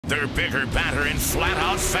They're bigger, badder, and flat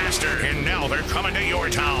out faster. And now they're coming to your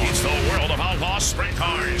town. It's the world of outlaw sprint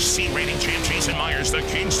cars. C-rating champ Jason Myers, the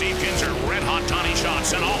King Steve Kinzer, Red Hot Donnie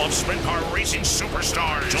Schatz, and all of sprint car racing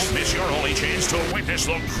superstars. Don't miss your only chance to witness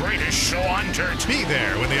the greatest show on dirt. Be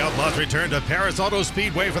there when the Outlaws return to Paris Auto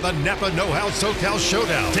Speedway for the NAPA Know-How SoCal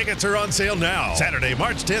Showdown. Tickets are on sale now. Saturday,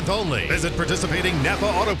 March 10th only. Visit participating NAPA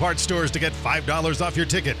Auto Parts stores to get $5 off your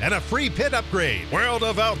ticket and a free pit upgrade. World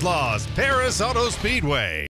of Outlaws, Paris Auto Speedway.